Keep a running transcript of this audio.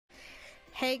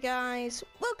Hey guys,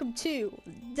 welcome to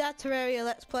that Terraria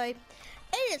Let's Play.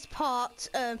 It's part,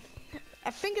 I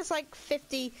think it's like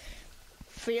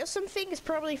 53 or something. It's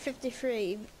probably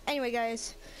 53. Anyway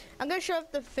guys, I'm going to show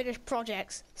off the finished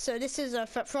projects. So this is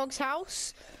Frog's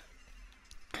house.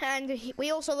 And we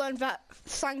also learned that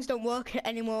slangs don't work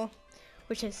anymore,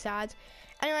 which is sad.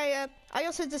 Anyway, I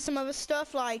also did some other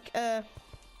stuff like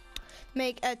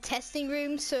make a testing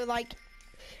room. So like,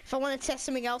 if I want to test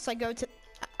something else, I go to.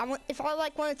 If I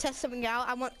want to test something out,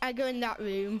 I go in that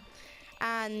room,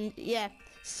 and yeah.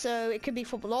 So it could be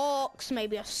for blocks,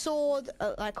 maybe a sword,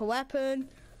 like a weapon,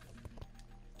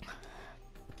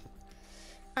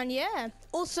 and yeah.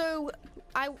 Also,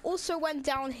 I also went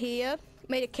down here,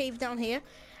 made a cave down here,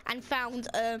 and found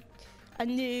a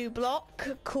new block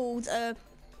called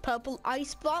purple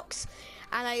ice blocks,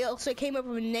 and I also came up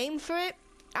with a name for it.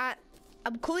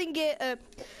 I'm calling it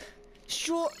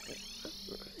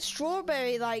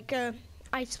strawberry like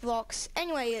ice blocks.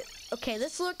 Anyway, okay,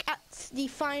 let's look at the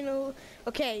final.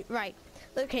 Okay, right.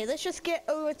 Okay, let's just get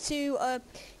over to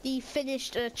the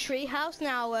finished tree house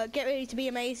now. Get ready to be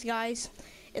amazed, guys.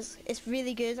 It's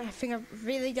really good. I think I've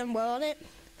really done well on it.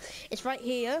 It's right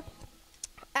here.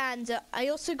 And I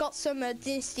also got some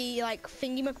Dynasty like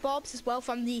thingy McBobs as well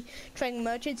from the trading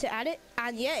merchant to add it.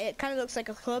 And yeah, it kind of looks like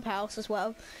a clubhouse as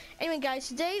well. Anyway guys,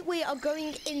 today we are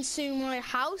going into my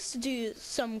house to do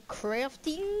some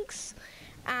craftings.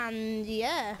 And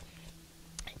yeah.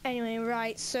 Anyway,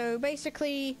 right, so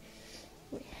basically,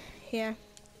 yeah,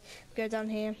 go down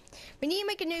here. We need to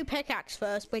make a new pickaxe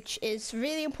first, which is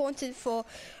really important for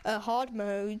hard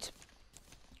mode.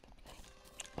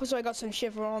 Also, I got some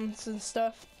chevrons and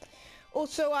stuff.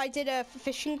 Also, I did a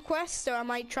fishing quest, so I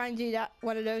might try and do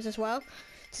one of those as well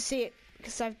to see it,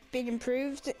 because I've been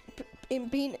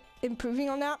improving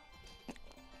on that.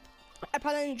 A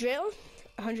paladin drill,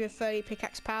 130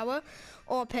 pickaxe power,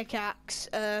 or pickaxe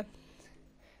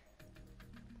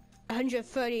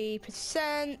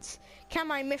 130%. Can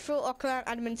mine mithril, ochre,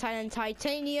 adamantine, and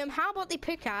titanium. How about the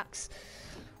pickaxe?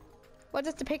 What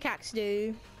does the pickaxe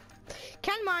do?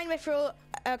 Can mine mithril,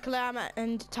 ochre,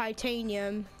 and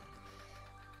titanium.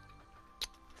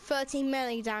 13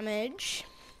 melee damage.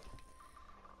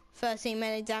 13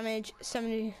 melee damage.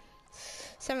 7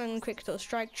 critical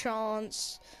strike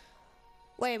chance.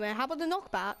 Wait a minute, how about the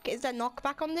knockback? Is there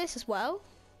knockback on this as well?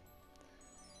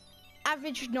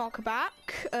 Average knockback.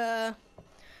 How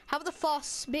about the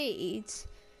fast speed?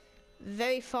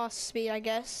 Very fast speed, I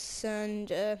guess.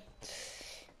 And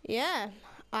yeah,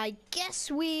 I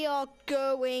guess we are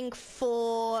going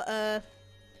for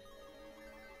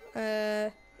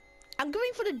I'm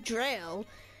going for the drill.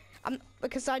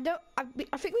 Because I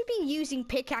think we've been using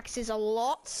pickaxes a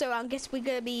lot, so I guess we're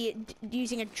gonna be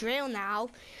using a drill now,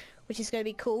 which is gonna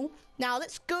be cool. Now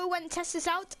let's go and test this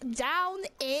out down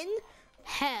in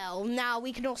hell. Now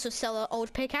we can also sell an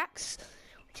old pickaxe,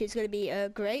 which is gonna be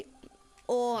great.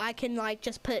 Or I can like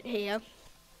just put it here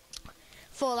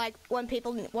for like when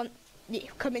people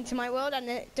come into my world and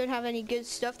they don't have any good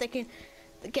stuff, they can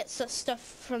get stuff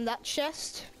from that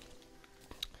chest.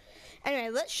 Anyway,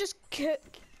 let's just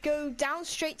go down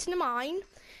straight to the mine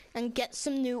and get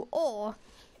some new ore.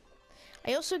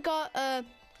 I also got I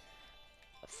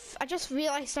just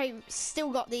realized I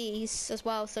still got these as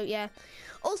well, so yeah.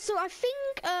 Also, I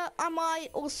think I might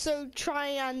also try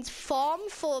and farm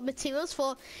for materials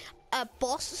for a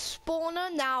boss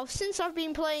spawner. Now, since I've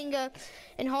been playing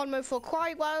in hard mode for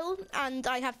quite a while, and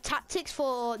I have tactics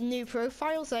for new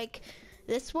profiles like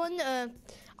this one,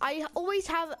 I always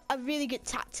have a really good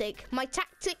tactic. My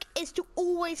tactic is to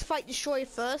always fight Destroyer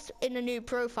first in a new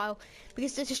profile,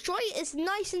 because the Destroyer is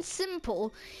nice and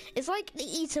simple. It's like the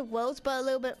Eater Worlds, but a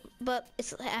little bit,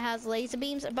 it has laser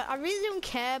beams. But I really don't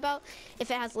care about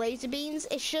if it has laser beams.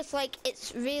 It's just like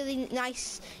it's really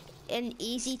nice and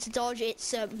easy to dodge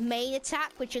its main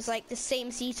attack, which is like the same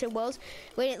as Eater Worlds,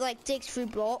 when it like digs through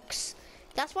blocks.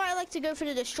 That's why I like to go for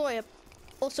the Destroyer.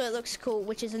 Also, it looks cool,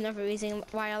 which is another reason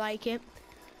why I like it.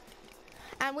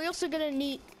 And we're also gonna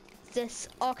need this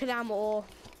Arcanam ore.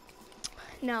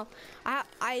 Now,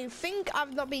 I think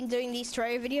I've not been doing these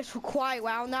Terraria videos for quite a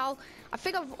while now. I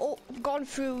think I've gone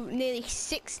through nearly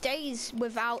 6 days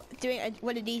without doing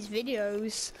one of these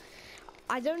videos.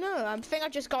 I don't know. I think I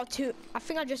just got too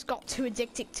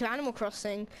addicted to Animal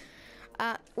Crossing.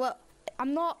 Well,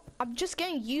 I'm just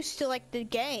getting used to like the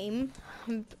game.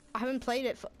 I haven't played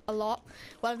it for a lot.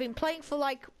 Well, I've been playing for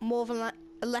like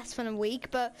less than a week,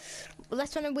 but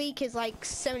less than a week is like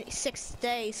 76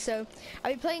 days, so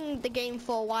I've been playing the game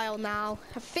for a while now.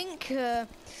 I think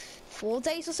 4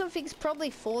 days or something. It's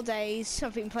probably 4 days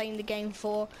I've been playing the game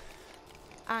for.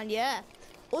 And yeah,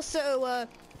 also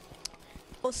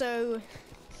Also,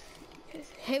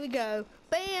 here we go.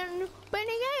 Ben,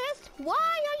 yes. Why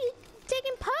are you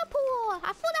taking purple ore?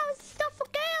 I thought that was stuff for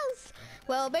girls.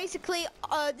 Well, basically,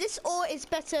 this ore is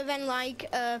better than like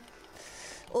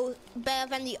or better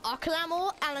than the Arcalam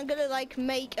ore, and I'm gonna like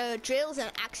make drills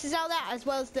and axes out of that, as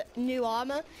well as the new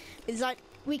armor. It's like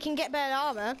we can get better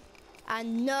armor.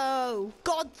 And no,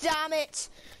 god damn it,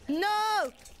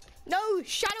 no,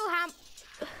 shadow ham.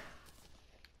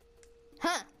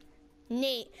 Huh.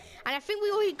 Neat. And I think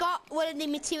we already got one of the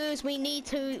materials we need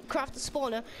to craft the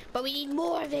spawner, but we need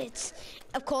more of it.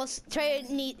 Of course,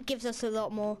 Terraria gives us a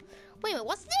lot more. Wait a minute,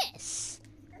 what's this?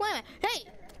 Wait a minute, hey,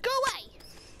 go away!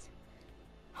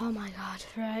 Oh my god,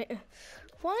 right.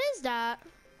 What is that?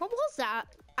 What was that?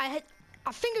 I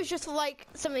think it was just like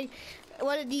something,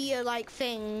 one of the like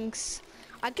things.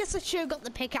 I guess I should have got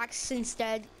the pickaxe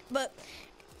instead, but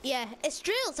yeah, its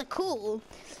drills are cool.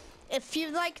 If you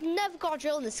like never got a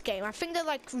drill in this game, I think they're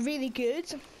like really good.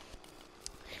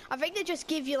 I think they just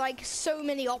give you like so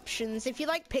many options. If you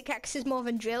like pickaxes more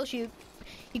than drills, you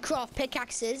craft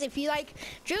pickaxes. If you like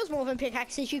drills more than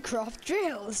pickaxes, you craft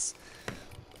drills.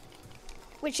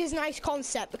 Which is a nice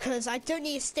concept because I don't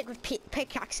need to stick with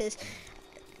pickaxes.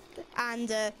 And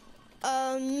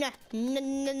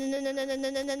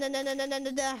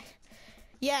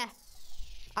yeah,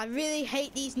 I really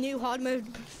hate these new hard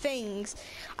mode things.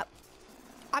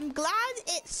 I'm glad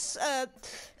it's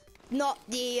not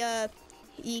the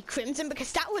Crimson,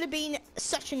 because that would have been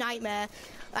such a nightmare.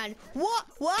 And what?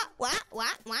 Ouija's.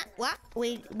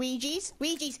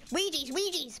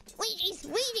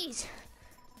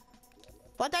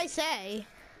 What did I say?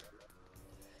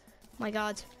 My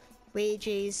God,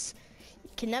 Ouija's.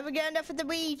 You can never get enough of the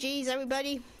Ouija's,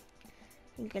 everybody.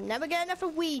 You can never get enough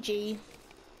of Ouija.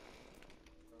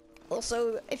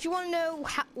 Also, if you want to know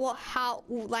how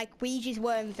like Ouija's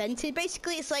were invented,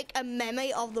 basically it's like a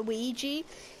memory of the Ouija.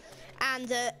 And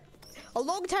a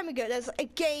long time ago, there's a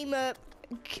game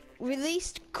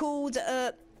released called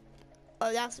oh,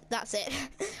 that's it.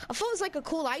 I thought it was like a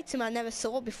cool item I never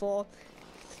saw before.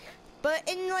 But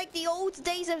in like the old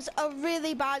days, there was a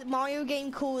really bad Mario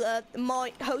game called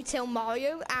Hotel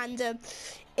Mario, and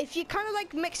if you kind of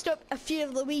like mixed up a few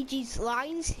of Luigi's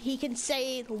lines, he can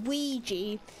say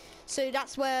Ouija. So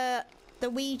that's where the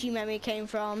Ouija memory came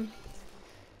from.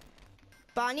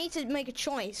 But I need to make a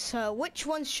choice. So which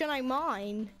one should I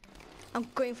mine? I'm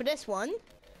going for this one.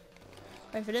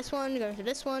 Going for this one. Going for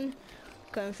this one.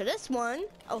 Going for this one.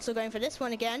 Also going for this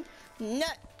one again. No,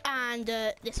 and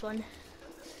this one.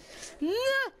 No,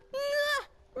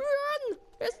 run!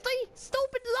 It's the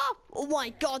stupid law. Oh my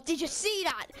God! Did you see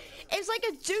that? It's like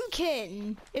a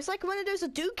Dukin. It's like one of those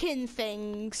Dukin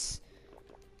things.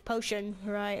 Potion,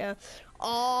 right?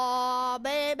 Oh,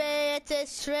 baby, it's a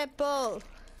triple.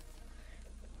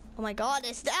 Oh my God,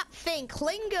 it's that thing,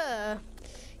 Klinger.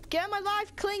 Get out of my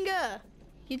life, Klinger.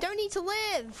 You don't need to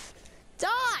live.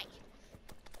 Die.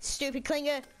 Stupid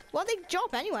Klinger. What did they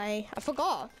drop anyway? I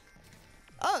forgot.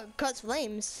 Oh, it cuts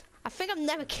flames. I think I've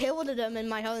never killed them in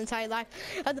my whole entire life.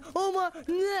 And, oh my,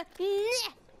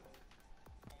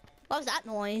 what was that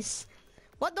noise?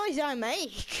 What noise did I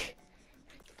make?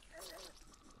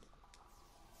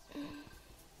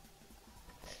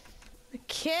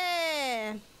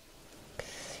 Okay.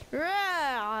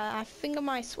 Right, I think I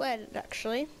might sweat it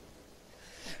actually.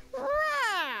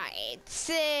 Right,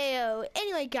 so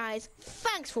anyway guys,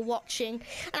 thanks for watching,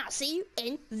 and I'll see you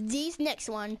in these next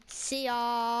one. See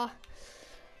ya.